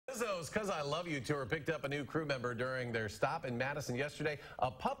Lizzo's "Cause I Love You" tour picked up a new crew member during their stop in Madison yesterday, a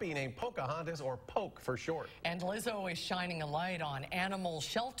puppy named Pocahontas, or Poke for short. And Lizzo is shining a light on animal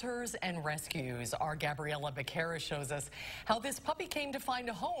shelters and rescues. Our Gabriella Becerra shows us how this puppy came to find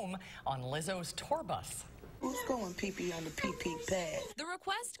a home on Lizzo's tour bus. Who's going pee-pee on the pee-pee pad? The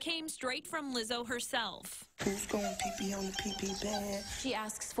request came straight from Lizzo herself. Who's going pee-pee on the pee-pee pad? She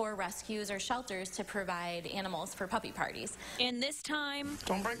asks for rescues or shelters to provide animals for puppy parties. And this time,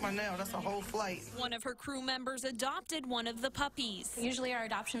 Don't break my nail, that's a whole flight. one of her crew members adopted one of the puppies. Usually our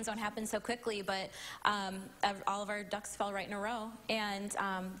adoptions don't happen so quickly, but all of our ducks fell right in a row. And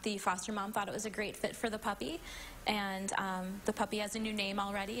the foster mom thought it was a great fit for the puppy. And the puppy has a new name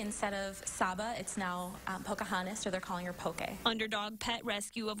already. Instead of Saba, it's now Pocahontas, or they're calling her Poke. Underdog Pet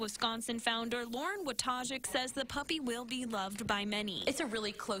Rescue of Wisconsin founder Lauren Watajic says the puppy will be loved by many. It's a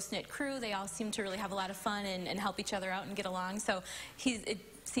really close-knit crew. They all seem to really have a lot of fun and help each other out and get along. So it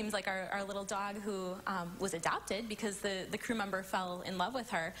seems like our little dog, who was adopted because the crew member fell in love with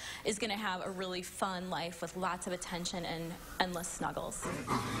her, is going to have a really fun life with lots of attention and endless snuggles.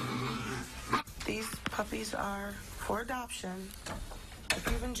 These puppies are for adoption. If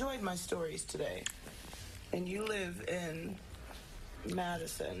you've enjoyed my stories today and you live in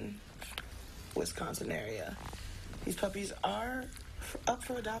Madison, Wisconsin area, these puppies are up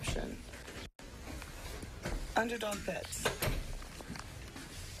for adoption. Underdog Pets.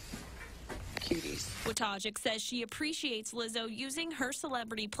 Cuties. Watajic says she appreciates Lizzo using her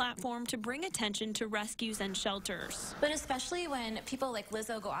celebrity platform to bring attention to rescues and shelters. But especially when people like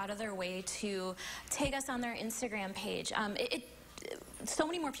Lizzo go out of their way to tag us on their Instagram page, so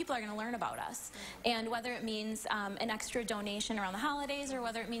many more people are going to learn about us. And whether it means an extra donation around the holidays, or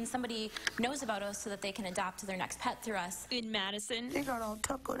whether it means somebody knows about us so that they can adopt their next pet through us. In Madison, They got all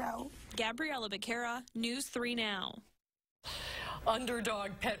tuckered out. Gabriella Becerra, News 3 Now.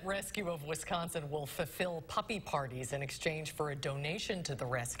 Underdog Pet Rescue of Wisconsin will fulfill puppy parties in exchange for a donation to the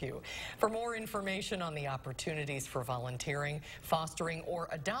rescue. For more information on the opportunities for volunteering, fostering, or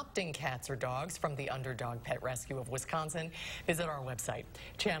adopting cats or dogs from the Underdog Pet Rescue of Wisconsin, visit our website,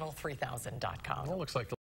 channel3000.com. Well, looks like